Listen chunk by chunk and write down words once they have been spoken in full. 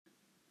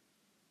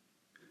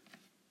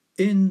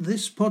In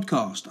this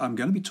podcast, I'm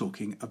going to be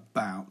talking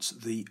about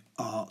the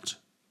art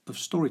of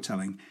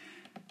storytelling.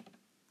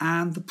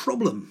 And the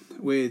problem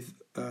with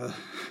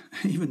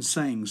even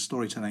saying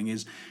storytelling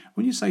is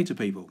when you say to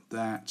people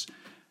that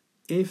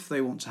if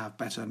they want to have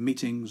better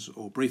meetings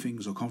or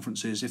briefings or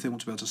conferences, if they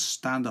want to be able to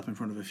stand up in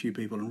front of a few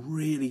people and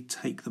really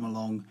take them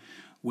along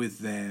with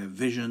their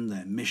vision,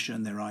 their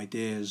mission, their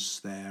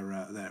ideas,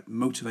 their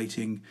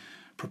motivating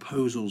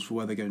proposals for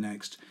where they go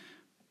next,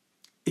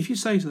 if you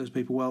say to those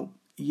people, well,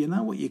 you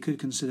know what you could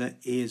consider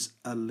is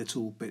a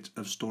little bit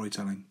of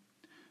storytelling.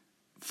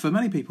 For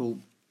many people,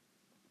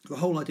 the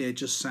whole idea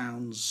just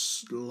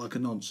sounds like a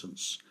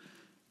nonsense.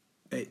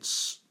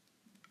 It's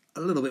a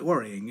little bit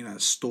worrying,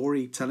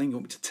 storytelling. You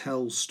want me to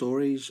tell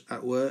stories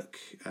at work?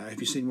 Have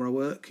you seen where I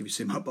work? Have you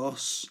seen my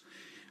boss?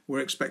 We're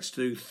expected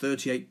to do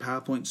 38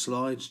 PowerPoint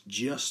slides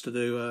just to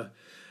do a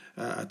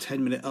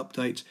 10-minute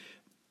update.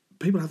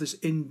 People have this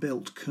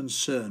inbuilt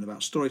concern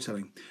about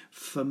storytelling.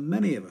 For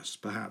many of us,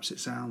 perhaps it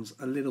sounds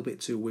a little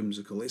bit too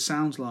whimsical. It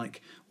sounds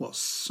like what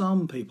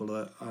some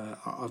people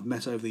I've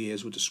met over the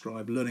years would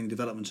describe learning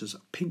development as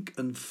pink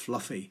and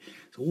fluffy.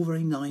 It's all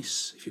very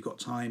nice if you've got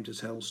time to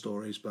tell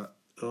stories, but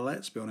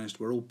let's be honest,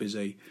 we're all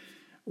busy.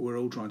 We're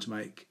all trying to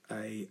make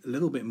a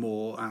little bit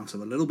more out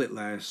of a little bit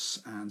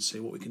less and see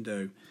what we can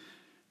do.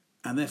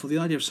 And therefore, the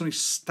idea of somebody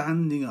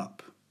standing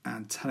up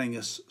and telling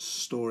us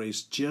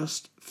stories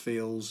just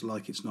feels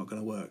like it's not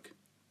going to work.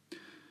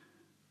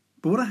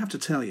 But what I have to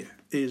tell you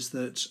is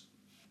that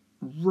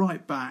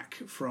right back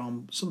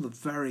from some of the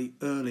very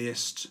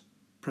earliest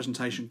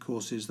presentation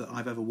courses that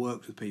I've ever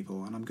worked with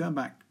people, and I'm going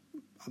back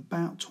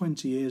about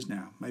 20 years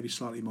now, maybe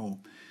slightly more,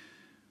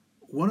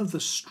 one of the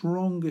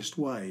strongest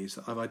ways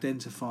that I've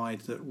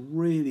identified that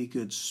really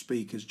good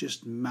speakers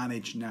just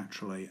manage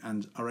naturally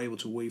and are able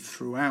to weave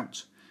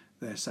throughout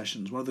their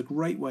sessions, one of the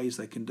great ways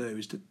they can do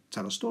is to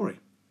tell a story.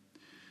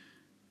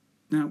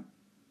 Now,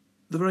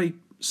 the very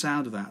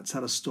sound of that,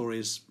 tell a story,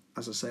 is,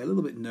 as I say, a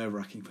little bit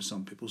nerve-wracking for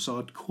some people, so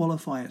I'd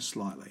qualify it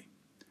slightly.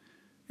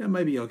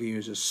 Maybe you're going to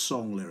use a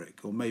song lyric,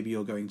 or maybe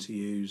you're going to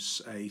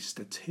use a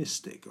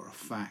statistic or a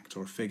fact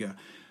or a figure.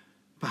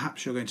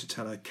 Perhaps you're going to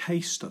tell a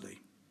case study.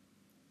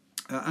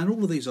 And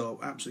all of these are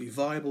absolutely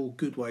viable,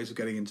 good ways of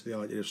getting into the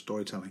idea of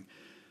storytelling.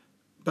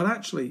 But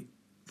actually,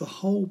 the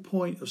whole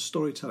point of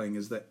storytelling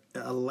is that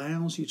it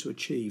allows you to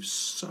achieve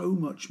so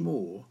much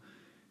more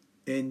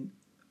in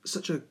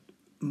such a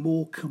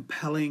more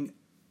compelling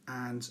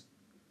and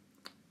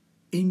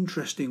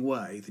interesting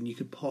way than you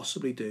could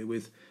possibly do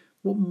with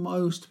what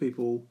most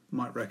people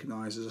might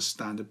recognise as a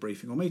standard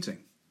briefing or meeting.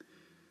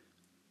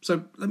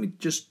 So let me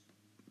just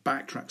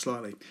backtrack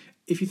slightly.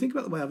 If you think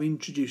about the way I've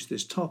introduced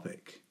this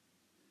topic,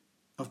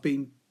 I've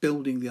been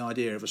building the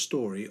idea of a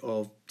story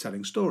of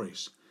telling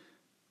stories.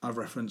 I've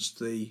referenced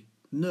the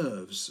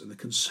nerves and the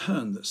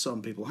concern that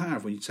some people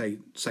have when you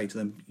say to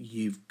them,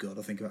 you've got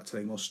to think about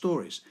telling more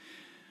stories.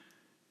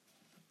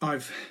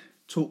 I've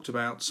talked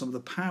about some of the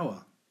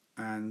power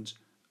and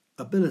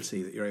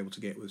ability that you're able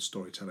to get with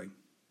storytelling.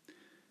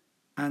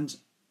 And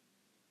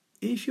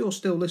if you're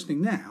still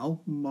listening now,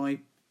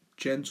 my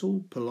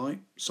gentle, polite,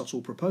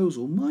 subtle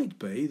proposal might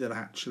be that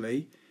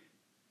actually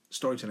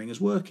storytelling is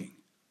working.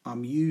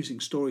 I'm using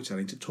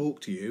storytelling to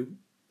talk to you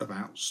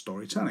about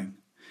storytelling.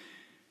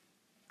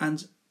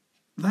 And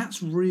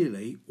that's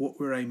really what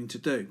we're aiming to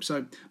do.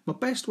 So my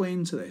best way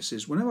into this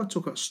is whenever I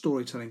talk about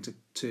storytelling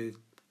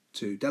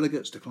to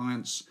delegates, to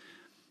clients,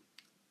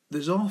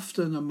 there's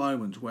often a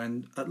moment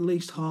when at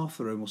least half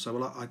the room will say,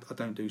 well, I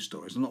don't do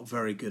stories. I'm not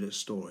very good at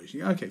stories.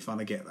 Yeah, okay, fine,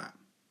 I get that.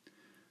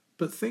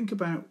 But think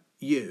about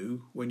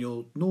you when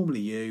you're normally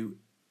you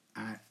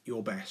at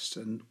your best.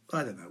 And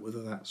I don't know,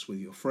 whether that's with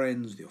your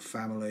friends, with your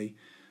family,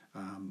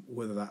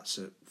 whether that's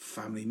at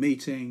family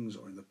meetings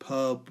or in the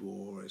pub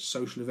or at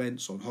social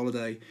events or on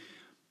holiday.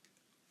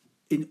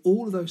 In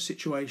all of those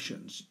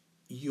situations,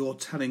 you're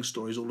telling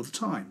stories all of the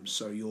time.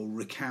 So you're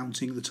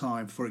recounting the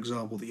time, for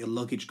example, that your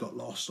luggage got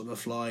lost on a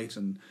flight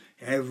and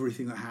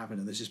everything that happened.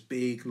 And there's this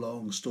big,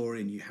 long story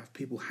and you have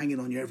people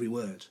hanging on your every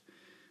word.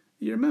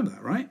 You remember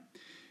that, right?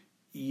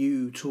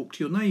 You talk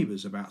to your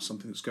neighbours about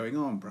something that's going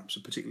on, perhaps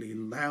a particularly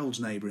loud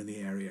neighbour in the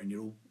area, and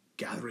you're all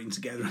gathering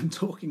together and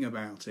talking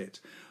about it.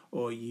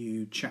 Or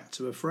you chat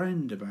to a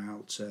friend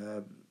about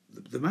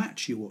the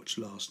match you watched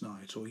last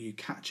night, or you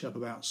catch up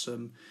about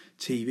some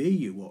TV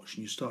you watched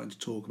and you're starting to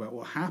talk about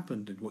what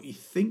happened and what you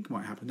think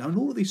might happen. Now, in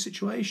all of these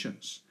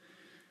situations,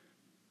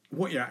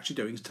 what you're actually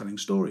doing is telling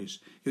stories.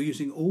 You're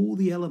using all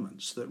the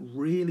elements that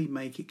really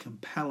make it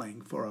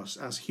compelling for us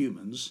as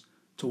humans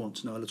to want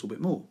to know a little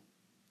bit more.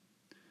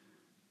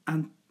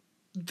 And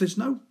there's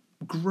no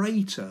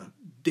greater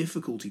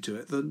difficulty to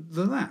it than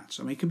that.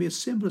 I mean, it can be as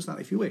simple as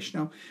that if you wish.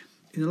 Now,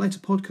 in a later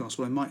podcast,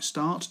 what I might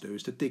start to do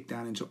is to dig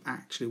down into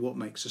actually what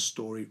makes a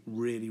story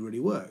really, really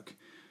work.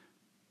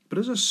 But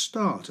as a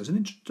start, as an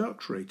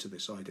introductory to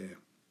this idea,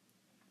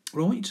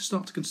 what I want you to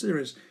start to consider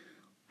is,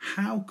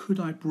 how could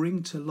I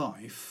bring to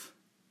life,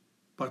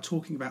 by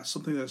talking about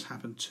something that's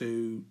happened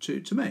to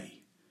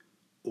me,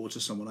 or to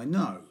someone I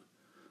know,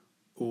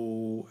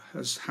 or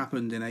has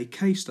happened in a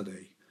case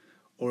study,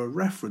 or a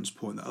reference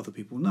point that other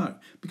people know.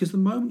 Because the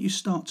moment you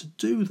start to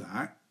do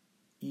that,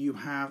 you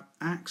have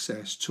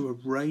access to a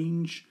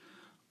range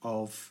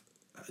of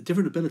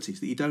different abilities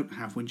that you don't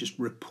have when just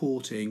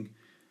reporting,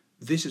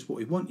 this is what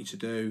we want you to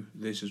do,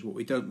 this is what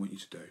we don't want you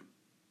to do.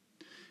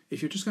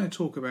 If you're just going to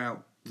talk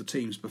about the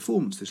team's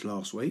performance this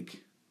last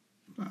week,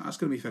 that's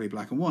going to be fairly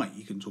black and white.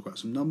 You can talk about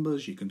some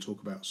numbers, you can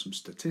talk about some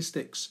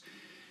statistics,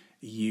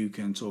 you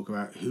can talk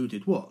about who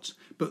did what.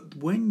 But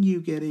when you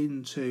get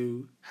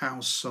into how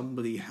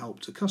somebody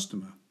helped a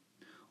customer,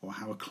 or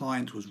how a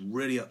client was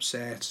really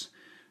upset,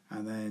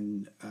 and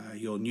then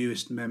your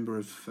newest member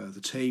of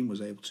the team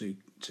was able to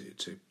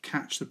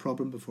catch the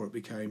problem before it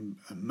became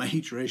a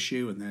major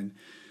issue, and then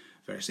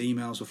various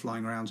emails were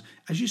flying around.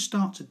 As you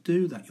start to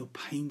do that, you're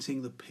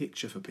painting the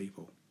picture for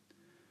people.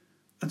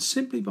 And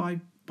simply by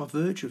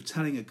virtue of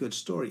telling a good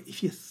story,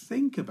 if you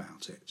think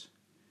about it,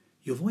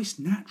 your voice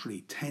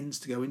naturally tends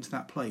to go into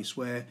that place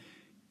where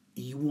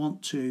you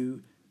want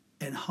to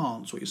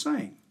enhance what you're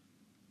saying.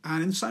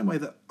 And in the same way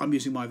that I'm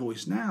using my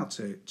voice now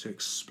to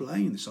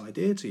explain this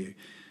idea to you,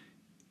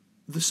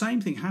 the same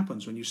thing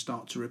happens when you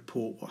start to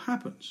report what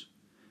happens.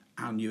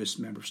 Our newest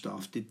member of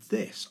staff did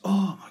this.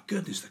 Oh my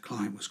goodness, the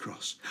client was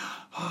cross.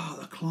 Oh,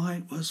 the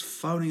client was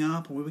phoning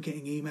up and we were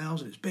getting emails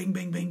and it's bing,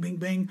 bing, bing, bing,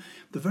 bing.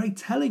 The very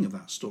telling of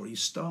that story, you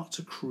start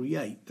to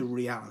create the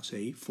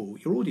reality for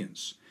your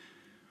audience.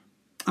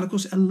 And of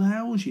course, it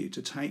allows you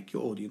to take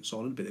your audience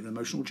on a bit of an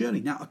emotional journey.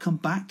 Now, I come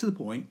back to the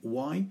point,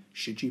 why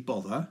should you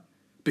bother?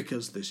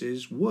 Because this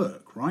is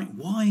work, right?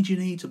 Why do you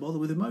need to bother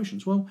with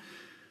emotions? Well,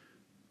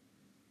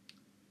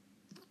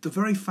 the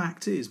very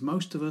fact is,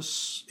 most of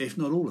us, if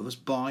not all of us,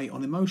 buy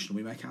on emotion.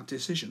 We make our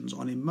decisions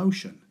on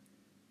emotion.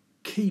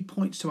 Key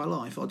points to our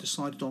life are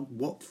decided on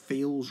what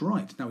feels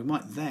right. Now, we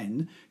might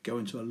then go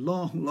into a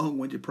long,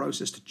 long-winded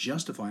process to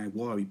justify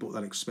why we bought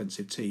that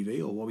expensive TV,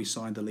 or why we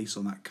signed the lease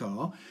on that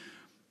car,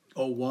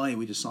 or why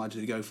we decided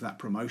to go for that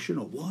promotion,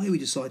 or why we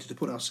decided to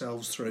put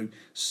ourselves through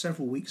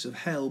several weeks of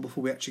hell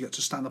before we actually get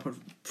to stand up in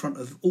front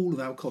of all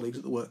of our colleagues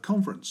at the work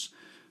conference.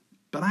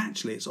 But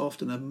actually, it's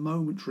often a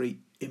momentary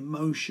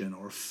emotion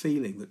or a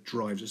feeling that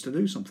drives us to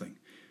do something.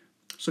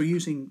 So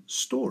using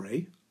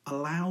story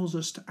allows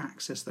us to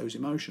access those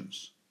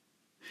emotions.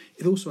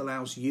 It also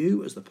allows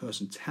you, as the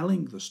person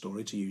telling the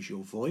story, to use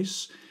your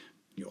voice,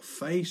 your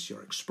face,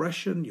 your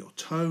expression, your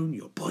tone,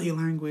 your body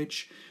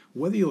language,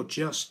 whether you're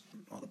just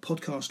on a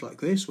podcast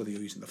like this, whether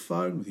you're using the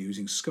phone, whether you're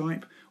using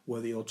Skype,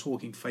 whether you're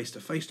talking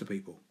face-to-face to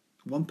people,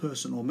 one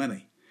person or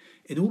many.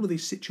 In all of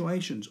these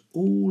situations,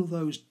 all of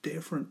those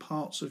different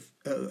parts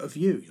of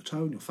you, your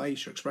tone, your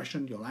face, your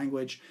expression, your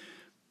language,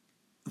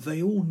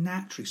 they all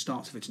naturally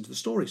start to fit into the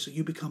story, so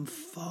you become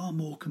far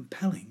more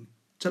compelling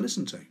to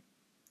listen to.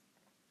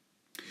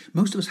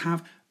 Most of us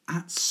have,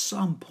 at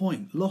some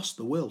point, lost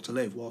the will to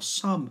live, while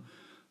some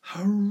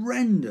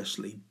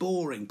horrendously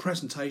boring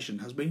presentation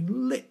has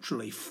been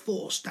literally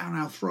forced down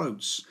our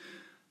throats.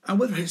 And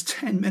whether it's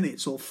 10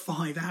 minutes or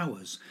 5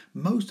 hours,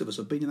 most of us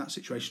have been in that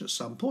situation at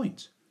some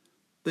point.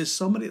 There's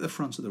somebody at the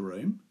front of the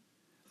room,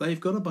 they've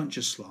got a bunch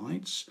of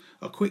slides,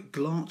 a quick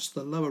glance to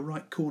the lower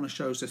right corner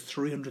shows there's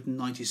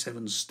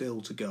 397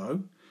 still to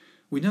go.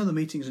 We know the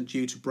meeting isn't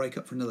due to break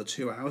up for another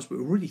 2 hours, but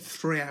we're already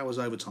 3 hours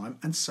over time,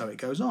 and so it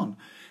goes on.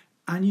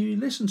 And you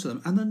listen to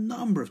them, and the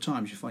number of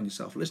times you find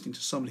yourself listening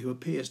to somebody who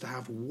appears to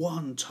have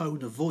one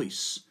tone of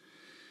voice,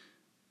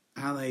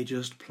 and they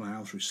just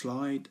plough through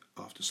slide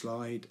after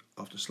slide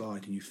after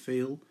slide, and you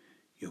feel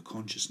your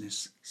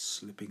consciousness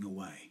slipping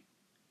away.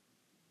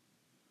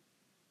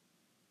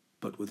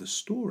 But with a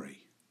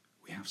story,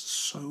 we have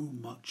so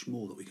much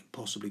more that we can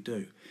possibly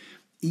do,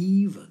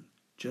 even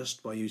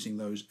just by using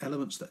those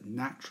elements that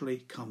naturally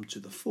come to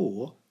the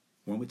fore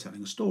when we're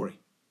telling a story.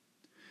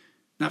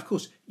 Now, of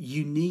course,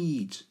 you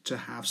need to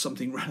have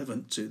something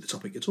relevant to the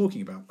topic you're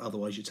talking about,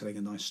 otherwise you're telling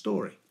a nice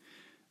story.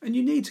 And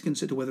you need to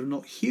consider whether or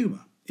not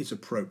humour is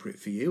appropriate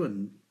for you,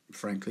 and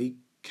frankly,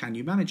 can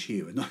you manage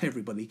humour? Not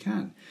everybody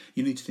can.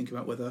 You need to think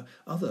about whether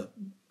other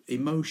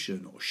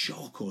emotion or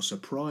shock or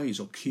surprise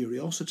or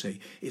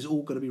curiosity is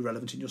all going to be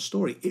relevant in your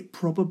story. It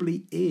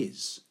probably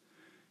is.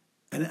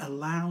 And it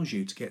allows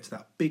you to get to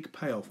that big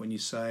payoff when you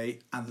say,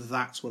 and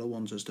that's what I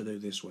want us to do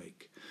this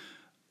week.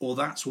 Or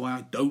that's why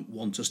I don't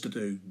want us to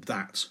do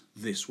that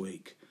this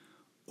week.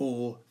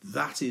 Or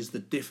that is the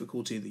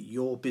difficulty that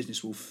your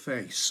business will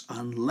face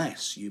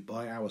unless you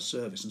buy our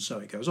service, and so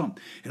it goes on.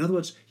 In other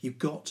words, you've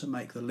got to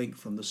make the link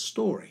from the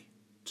story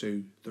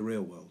to the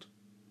real world,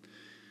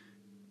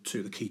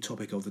 to the key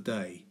topic of the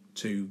day,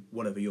 to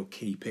whatever your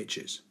key pitch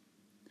is.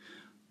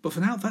 But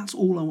for now, that's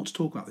all I want to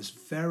talk about, this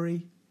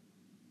very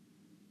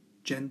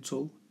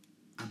gentle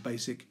and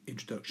basic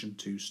introduction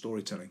to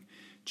storytelling.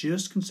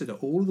 Just consider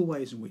all of the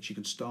ways in which you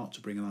can start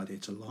to bring an idea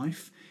to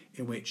life,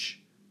 in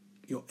which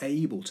you're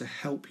able to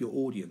help your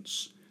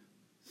audience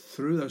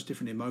through those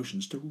different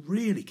emotions to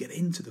really get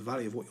into the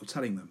value of what you're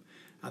telling them.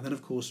 And then,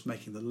 of course,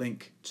 making the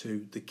link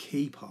to the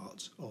key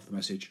part of the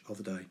message of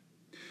the day.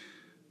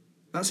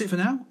 That's it for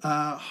now.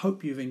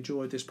 Hope you've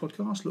enjoyed this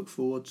podcast. Look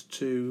forward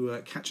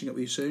to catching up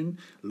with you soon.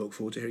 Look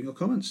forward to hearing your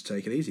comments.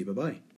 Take it easy. Bye-bye.